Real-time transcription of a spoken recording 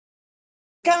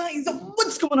Guys,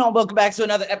 what's going on? Welcome back to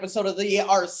another episode of the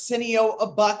Arsenio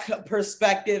Buck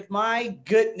Perspective. My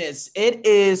goodness, it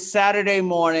is Saturday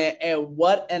morning, and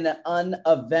what an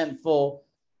uneventful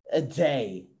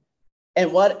day,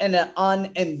 and what an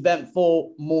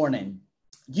uneventful morning.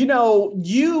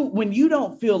 When you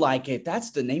don't feel like it, that's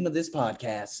the name of this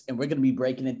podcast, and we're going to be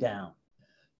breaking it down.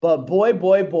 But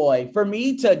boy, for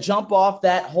me to jump off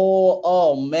that whole,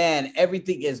 oh man,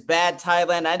 everything is bad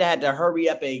Thailand, I had to hurry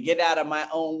up and get out of my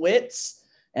own wits.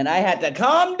 And I had to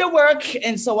come to work.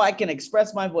 And so I can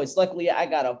express my voice. Luckily, I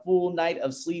got a full night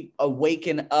of sleep,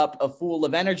 waking up a full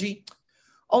of energy,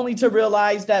 only to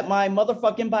realize that my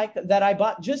motherfucking bike that I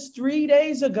bought just 3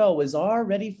 days ago is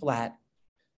already flat.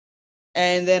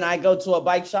 And then I go to a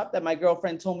bike shop that my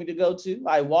girlfriend told me to go to.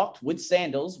 I walked with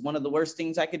sandals, one of the worst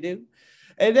things I could do.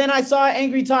 And then I saw an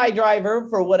angry Thai driver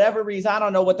for whatever reason. I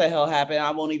don't know what the hell happened.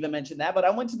 I won't even mention that. But I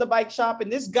went to the bike shop,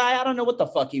 and this guy, I don't know what the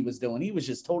fuck he was doing. He was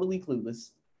just totally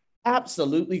clueless.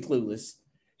 Absolutely clueless.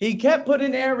 He kept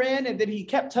putting air in, and then he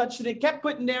kept touching it, kept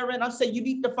putting air in. I said, you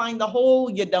need to find the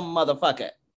hole, you dumb motherfucker.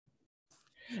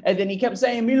 And then he kept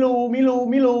saying, Milu, Milu,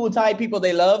 Milu. Thai people,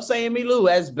 they love saying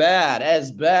Milu. As bad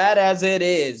as it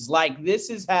is. Like, this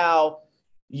is how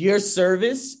your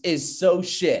service is so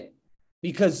shit.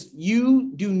 Because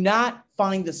you do not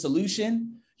find the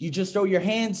solution. You just throw your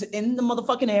hands in the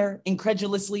motherfucking air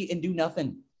incredulously and do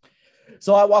nothing.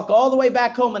 So I walk all the way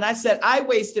back home, and I said, I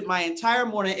wasted my entire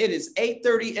morning. It is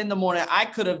 8:30 in the morning. I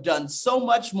could have done so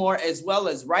much more, as well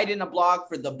as writing a blog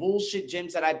for the bullshit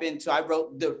gyms that I've been to. I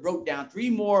wrote down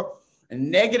 3 more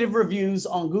negative reviews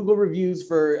on Google reviews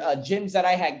for gyms that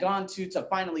I had gone to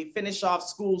finally finish off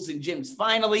schools and gyms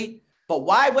finally. But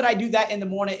why would I do that in the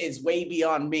morning is way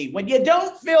beyond me. When you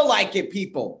don't feel like it,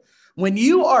 people, when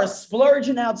you are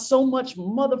splurging out so much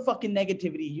motherfucking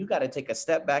negativity, you got to take a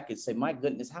step back and say, my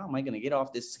goodness, how am I going to get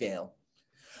off this scale?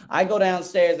 I go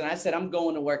downstairs and I said, I'm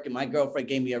going to work. And my girlfriend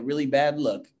gave me a really bad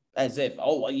look as if,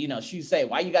 she'd say,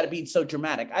 why you got to be so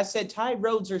dramatic? I said, Thai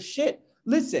roads are shit.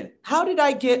 Listen, how did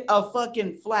I get a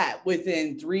fucking flat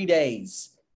within 3 days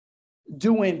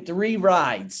doing 3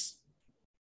 rides?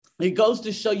 It goes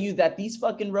to show you that these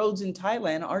fucking roads in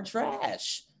Thailand are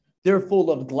trash. They're full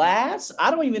of glass.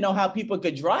 I don't even know how people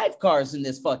could drive cars in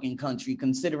this fucking country,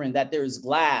 considering that there's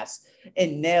glass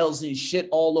and nails and shit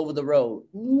all over the road.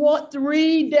 What,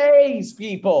 3 days,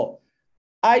 people?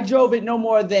 I drove it no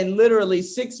more than literally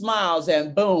 6 miles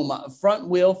and boom, front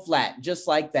wheel flat, just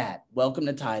like that. Welcome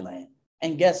to Thailand.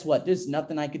 And guess what? There's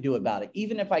nothing I could do about it.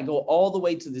 Even if I go all the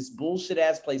way to this bullshit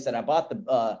ass place that I bought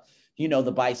the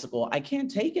bicycle, I can't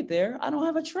take it there. I don't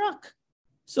have a truck.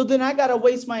 So then I got to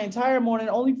waste my entire morning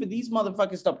only for these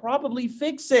motherfuckers to probably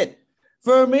fix it.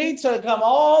 For me to come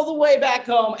all the way back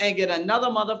home and get another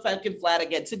motherfucking flat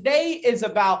again. Today is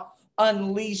about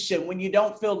unleashing when you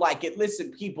don't feel like it.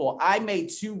 Listen, people, I made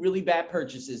 2 really bad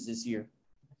purchases this year.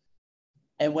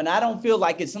 And when I don't feel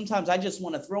like it, sometimes I just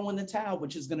want to throw in the towel,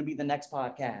 which is going to be the next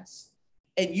podcast.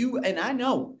 And I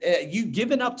know you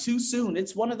giving up too soon.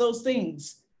 It's one of those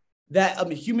things that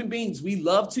human beings, we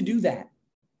love to do that.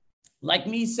 Like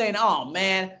me saying, oh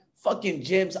man, fucking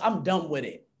gyms, I'm done with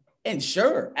it. And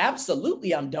sure,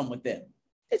 absolutely, I'm done with them.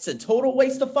 It's a total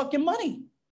waste of fucking money.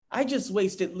 I just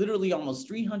wasted literally almost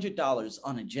 $300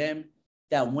 on a gym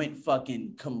that went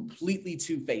fucking completely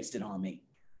two-faced it on me.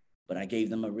 But I gave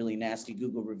them a really nasty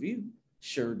Google review.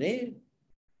 Sure did.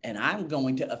 And I'm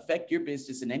going to affect your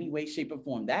business in any way, shape, or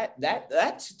form. That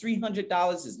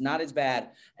 $300 is not as bad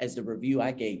as the review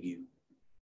I gave you.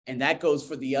 And that goes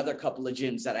for the other couple of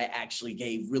gyms that I actually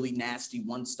gave really nasty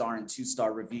 1-star and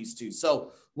 2-star reviews to.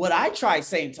 So what I try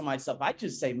saying to myself, I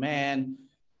just say, man,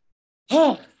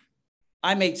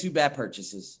 I made 2 bad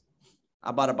purchases.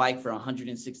 I bought a bike for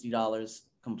 $160,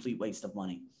 complete waste of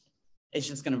money. It's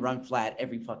just going to run flat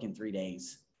every fucking 3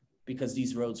 days because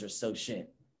these roads are so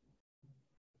shit.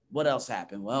 What else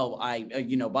happened? Well, I,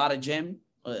 bought a gym.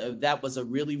 That was a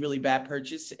really, really bad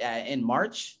purchase in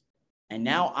March. And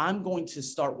now I'm going to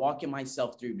start walking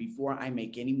myself through before I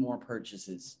make any more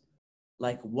purchases.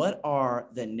 Like, what are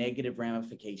the negative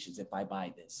ramifications if I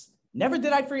buy this? Never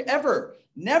did I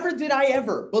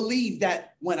ever believe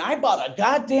that when I bought a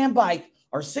goddamn bike,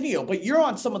 Arsenio, but you're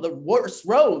on some of the worst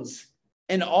roads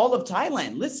in all of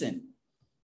Thailand. Listen,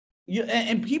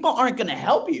 and people aren't going to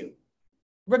help you.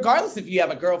 Regardless if you have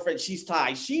a girlfriend, she's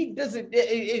Thai, she doesn't,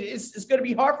 it's going to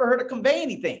be hard for her to convey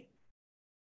anything.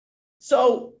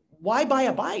 So why buy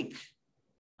a bike?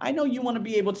 I know you want to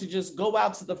be able to just go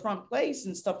out to the front place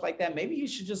and stuff like that. Maybe you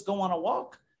should just go on a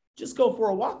walk. Just go for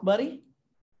a walk, buddy.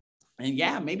 And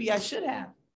yeah, maybe I should have.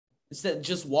 Instead of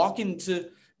just walking to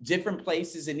different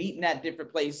places and eating at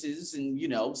different places,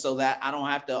 and so that I don't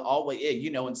have to always,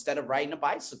 instead of riding a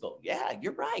bicycle. Yeah,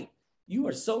 you're right. You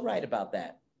are so right about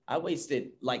that. I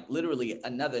wasted like literally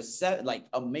another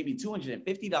maybe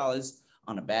 $250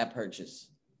 on a bad purchase.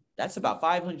 That's about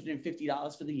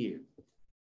 $550 for the year.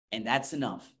 And that's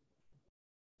enough.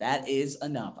 That is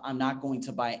enough. I'm not going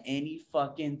to buy any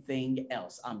fucking thing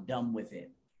else. I'm done with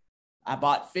it. I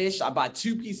bought fish. I bought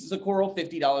 2 pieces of coral,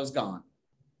 $50 gone.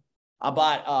 I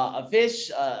bought a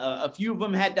fish. A few of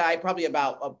them had died. Probably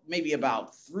maybe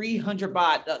about 300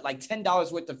 baht, like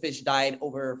 $10 worth of fish died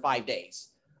over 5 days,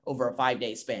 over a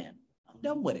 5-day span. I'm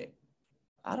done with it.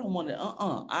 I don't want to.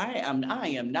 I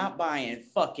am not buying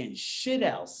fucking shit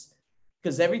else,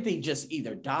 because everything just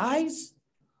either dies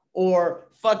or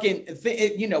fucking,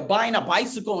 buying a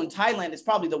bicycle in Thailand is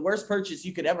probably the worst purchase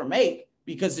you could ever make,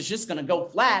 because it's just going to go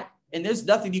flat. And there's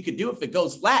nothing you could do if it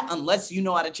goes flat unless you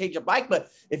know how to change a bike. But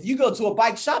if you go to a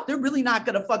bike shop, they're really not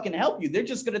going to fucking help you. They're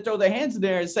just going to throw their hands in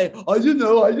there and say, I don't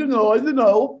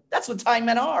know. That's what Thai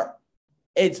men are.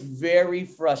 It's very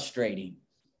frustrating.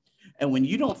 And when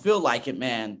you don't feel like it,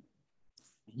 man,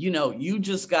 you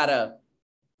just got to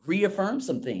reaffirm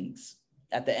some things.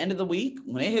 At the end of the week,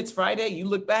 when it hits Friday, you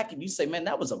look back and you say, man,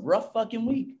 that was a rough fucking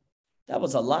week. That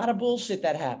was a lot of bullshit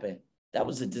that happened. That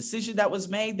was a decision that was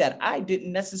made that I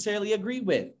didn't necessarily agree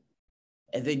with.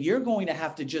 And then you're going to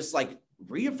have to just like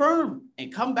reaffirm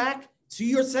and come back to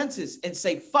your senses and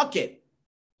say, fuck it.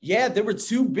 Yeah, there were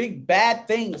 2 big bad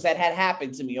things that had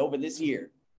happened to me over this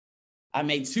year. I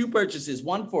made 2 purchases,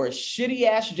 one for a shitty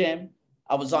ass gym.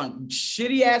 I was on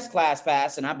shitty ass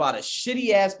ClassPass, and I bought a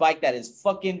shitty ass bike that is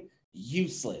fucking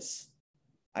useless.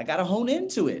 I got to hone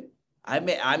into it. I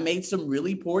made some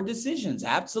really poor decisions.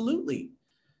 Absolutely.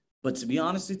 But to be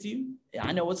honest with you,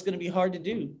 I know it's going to be hard to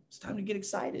do. It's time to get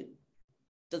excited.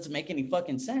 Doesn't make any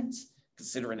fucking sense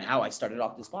considering how I started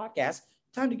off this podcast.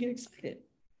 Time to get excited.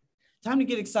 Time to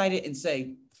get excited and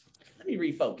say, let me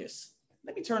refocus.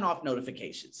 Let me turn off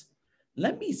notifications.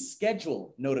 Let me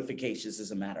schedule notifications,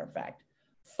 as a matter of fact.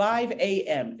 5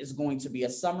 a.m. is going to be a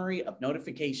summary of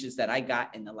notifications that I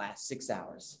got in the last 6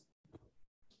 hours.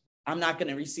 I'm not going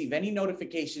to receive any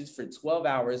notifications for 12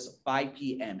 hours, 5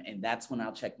 p.m., and that's when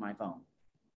I'll check my phone.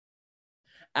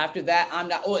 After that, I'm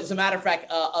not, as a matter of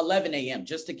fact, 11 a.m.,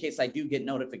 just in case I do get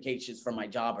notifications from my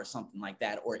job or something like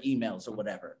that, or emails or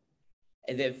whatever.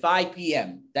 And then 5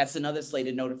 p.m., that's another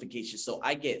slated notification. So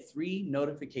I get 3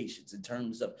 notifications in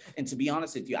terms of, and to be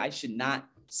honest with you, I should not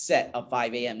set a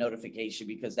 5 a.m. notification,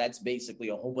 because that's basically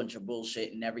a whole bunch of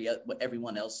bullshit and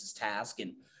everyone else's task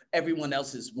and everyone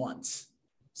else's wants.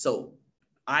 So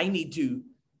I need to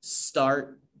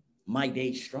start my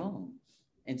day strong.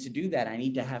 And to do that, I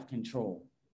need to have control.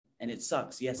 And it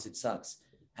sucks. Yes, it sucks.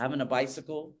 Having a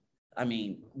bicycle,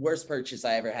 worst purchase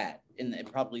I ever had in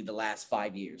probably the last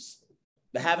 5 years.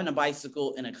 But having a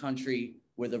bicycle in a country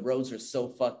where the roads are so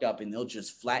fucked up and they'll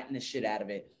just flatten the shit out of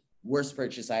it, worst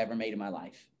purchase I ever made in my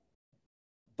life.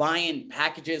 Buying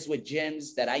packages with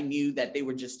gyms that I knew that they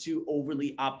were just too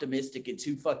overly optimistic and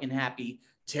too fucking happy,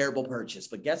 terrible purchase.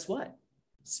 But guess what?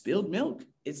 Spilled milk.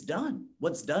 It's done.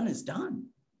 What's done is done.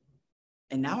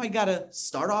 And now I got to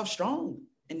start off strong.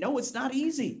 And no, it's not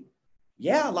easy.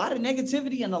 Yeah, a lot of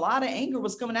negativity and a lot of anger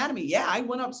was coming out of me. Yeah, I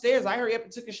went upstairs. I hurried up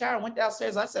and took a shower, went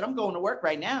downstairs. I said, I'm going to work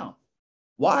right now.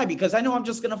 Why? Because I know I'm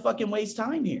just going to fucking waste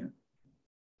time here.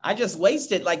 I just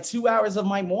wasted like 2 hours of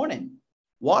my morning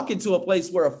walking to a place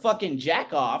where a fucking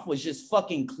jack off was just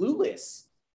fucking clueless.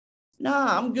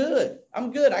 Nah, I'm good.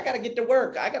 I'm good. I got to get to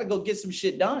work. I got to go get some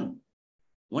shit done.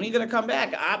 When are you going to come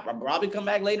back? I'll probably come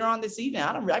back later on this evening.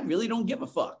 I really don't give a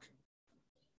fuck.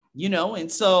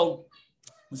 And so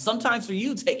sometimes for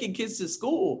you, taking kids to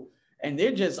school and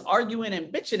they're just arguing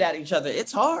and bitching at each other,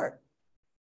 it's hard.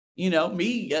 Get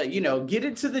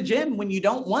into the gym when you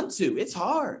don't want to. It's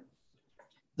hard.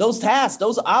 Those tasks,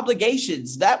 those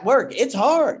obligations, that work, it's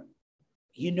hard.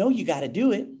 You got to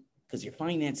do it because your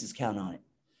finances count on it.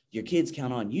 Your kids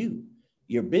count on you.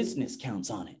 Your business counts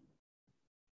on it.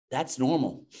 That's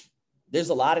normal. There's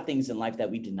a lot of things in life that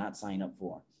we did not sign up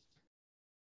for.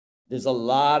 There's a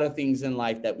lot of things in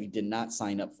life that we did not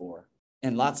sign up for.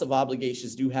 And lots of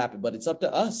obligations do happen, but it's up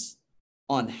to us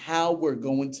on how we're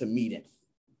going to meet it.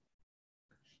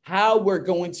 How we're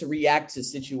going to react to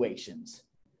situations.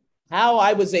 How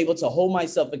I was able to hold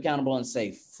myself accountable and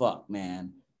say, fuck,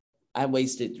 man, I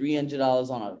wasted $300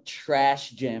 on a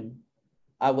trash gym.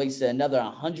 I wasted another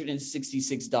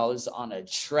 $166 on a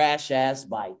trash ass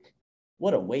bike.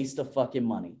 What a waste of fucking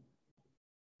money.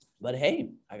 But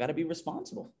hey, I got to be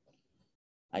responsible.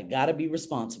 I got to be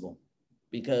responsible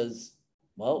because,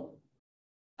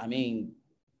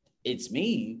 it's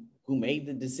me who made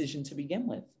the decision to begin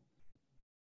with.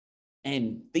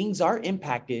 And things are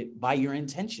impacted by your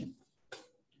intention.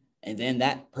 And then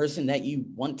that person that you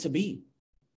want to be,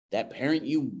 that parent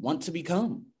you want to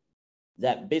become,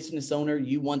 that business owner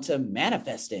you want to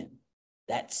manifest in,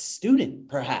 that student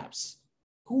perhaps.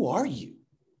 Who are you?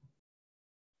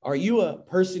 Are you a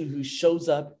person who shows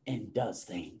up and does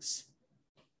things?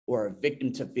 Or a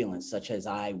victim to feelings such as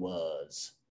I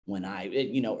was when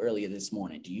earlier this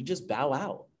morning? Do you just bow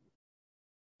out?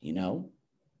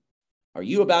 Are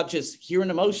you about just hearing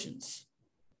emotions?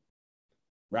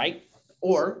 Right?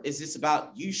 Or is this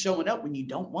about you showing up when you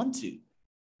don't want to?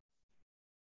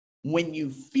 When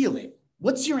you feel it,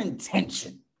 what's your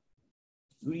intention?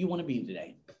 Who do you want to be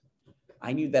today?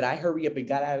 I knew that I hurry up and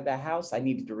got out of that house. I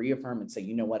needed to reaffirm and say,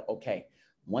 you know what? Okay,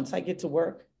 once I get to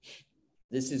work,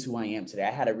 this is who I am today.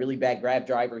 I had a really bad Grab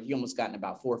driver. He almost got in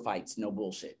about 4 fights, no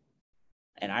bullshit.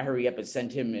 And I hurry up and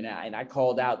sent him, and I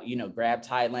called out, Grab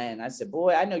Thailand. I said,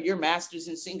 boy, I know your masters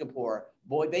in Singapore.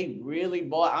 Boy,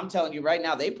 I'm telling you right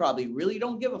now, they probably really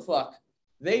don't give a fuck.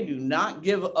 They do not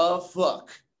give a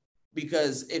fuck.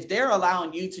 Because if they're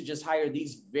allowing you to just hire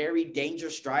these very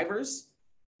dangerous drivers,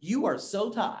 you are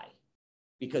so tied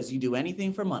because you do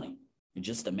anything for money and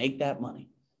just to make that money.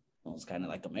 Well, it's kind of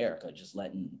like America, just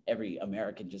letting every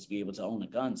American just be able to own a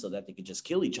gun so that they could just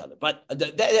kill each other. But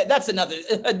that's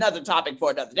another topic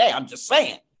for another day. I'm just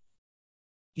saying,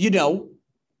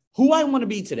 who I want to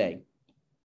be today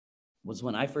was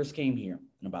when I first came here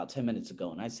and about 10 minutes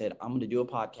ago. And I said, I'm going to do a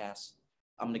podcast.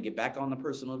 I'm going to get back on the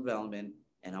personal development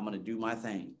and I'm going to do my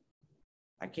thing.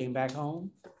 I came back home.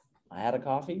 I had a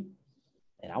coffee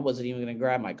and I wasn't even going to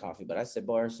grab my coffee, but I said,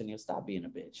 boy, Arsenio, stop being a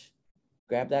bitch.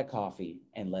 Grab that coffee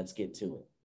and let's get to it.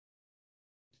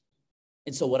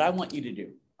 And so what I want you to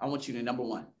do, I want you to, number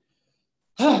one,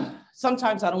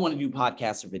 sometimes I don't want to do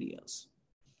podcasts or videos.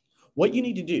 What you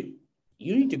need to do,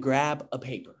 you need to grab a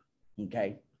paper,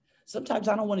 okay? Sometimes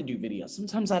I don't want to do videos.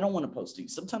 Sometimes I don't want to post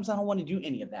these. Sometimes I don't want to do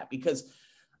any of that because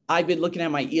I've been looking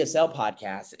at my ESL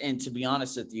podcast, and to be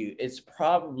honest with you, it's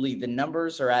probably the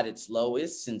numbers are at its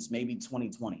lowest since maybe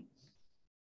 2020.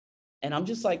 And I'm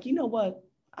just like, you know what?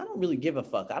 I don't really give a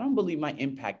fuck. I don't believe my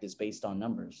impact is based on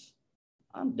numbers.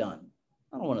 I'm done.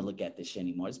 I don't want to look at this shit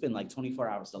anymore. It's been like 24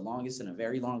 hours, the longest in a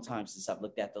very long time since I've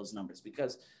looked at those numbers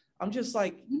because I'm just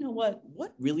like, you know what?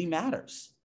 What really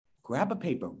matters? Grab a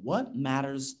paper. What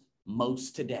matters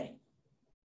most today?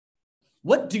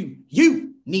 What do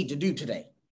you need to do today?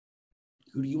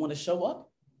 Who do you want to show up?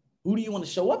 Who do you want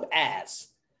to show up as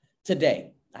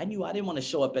today? I knew I didn't want to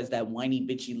show up as that whiny,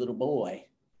 bitchy little boy.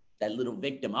 That little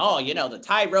victim. Oh, the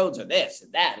Thai roads are this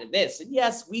and that and this. And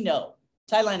yes, we know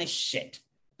Thailand is shit.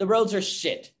 The roads are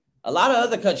shit. A lot of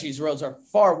other countries' roads are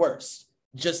far worse,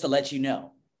 just to let you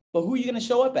know. But who are you going to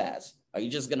show up as? Are you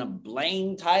just going to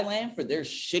blame Thailand for their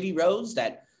shitty roads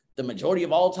that the majority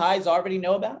of all Thais already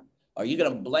know about? Are you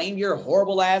going to blame your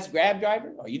horrible ass Grab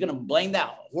driver? Are you going to blame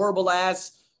that horrible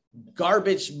ass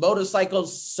garbage motorcycle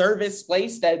service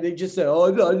place that they just say, oh,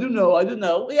 I don't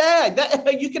know. Yeah,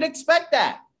 you can expect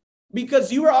that.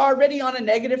 Because you are already on a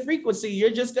negative frequency, you're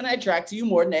just going to attract to you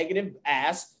more negative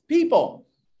ass people.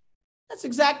 That's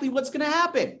exactly what's going to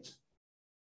happen.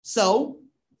 So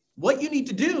what you need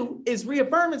to do is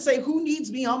reaffirm and say, who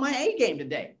needs me on my A game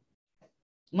today?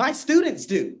 My students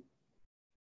do.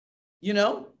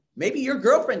 Maybe your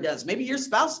girlfriend does. Maybe your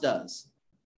spouse does.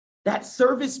 That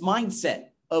service mindset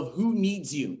of who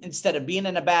needs you instead of being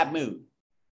in a bad mood.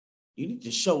 You need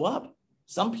to show up.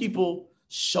 Some people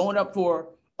showing up for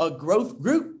a growth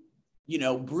group,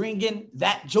 bringing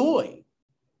that joy.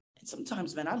 And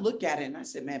sometimes, man, I look at it and I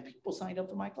say, man, people signed up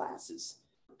for my classes.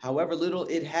 However little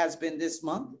it has been this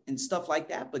month and stuff like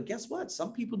that. But guess what?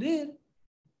 Some people did.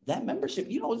 That membership,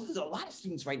 there's a lot of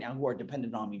students right now who are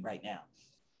dependent on me right now.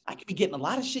 I could be getting a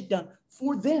lot of shit done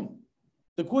for them.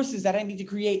 The courses that I need to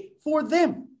create for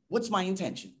them. What's my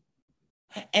intention?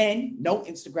 And no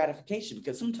instant gratification,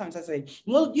 because sometimes I say,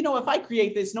 well, if I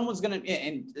create this, no one's going to,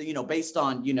 and, based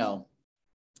on,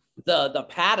 the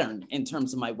pattern in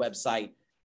terms of my website,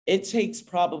 it takes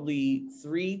probably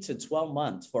 3 to 12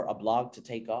 months for a blog to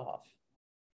take off.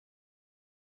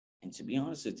 And to be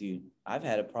honest with you, I've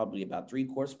had probably about 3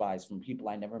 course buys from people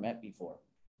I never met before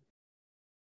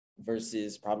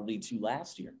versus probably 2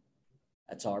 last year.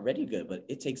 That's already good, but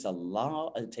it takes a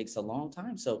long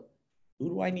time. So who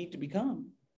do I need to become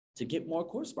to get more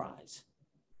course buys?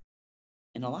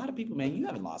 And a lot of people, man, you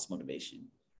haven't lost motivation.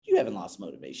 You haven't lost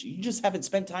motivation. You just haven't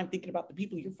spent time thinking about the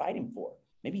people you're fighting for.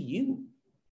 Maybe you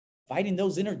fighting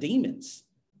those inner demons.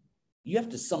 You have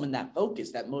to summon that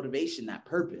focus, that motivation, that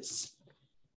purpose.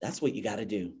 That's what you got to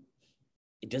do.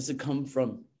 It doesn't come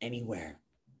from anywhere.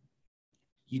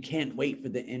 You can't wait for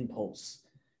the impulse.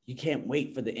 You can't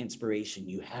wait for the inspiration.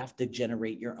 You have to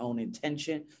generate your own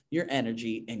intention, your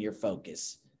energy, and your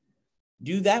focus.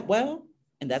 Do that well,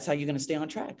 and that's how you're going to stay on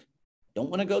track. Don't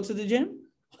want to go to the gym?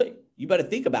 You better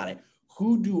think about it.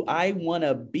 Who do I want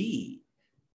to be?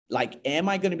 Like, am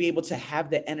I going to be able to have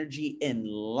the energy in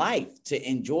life to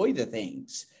enjoy the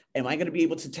things? Am I going to be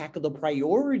able to tackle the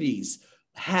priorities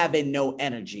having no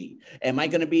energy? Am I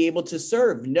going to be able to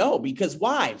serve? No, because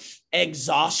why?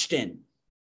 Exhaustion.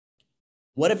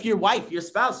 What if your wife, your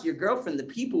spouse, your girlfriend, the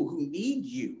people who need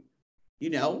you,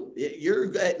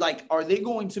 you're like, are they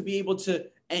going to be able to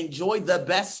enjoy the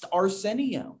best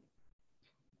Arsenio?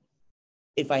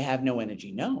 If I have no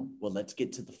energy, no. Well, let's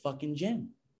get to the fucking gym.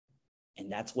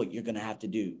 And that's what you're going to have to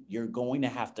do. You're going to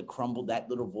have to crumble that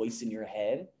little voice in your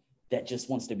head that just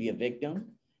wants to be a victim.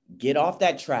 Get off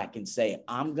that track and say,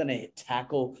 I'm going to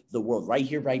tackle the world right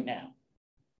here, right now.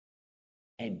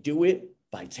 And do it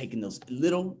by taking those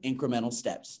little incremental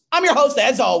steps. I'm your host,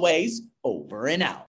 as always, over and out.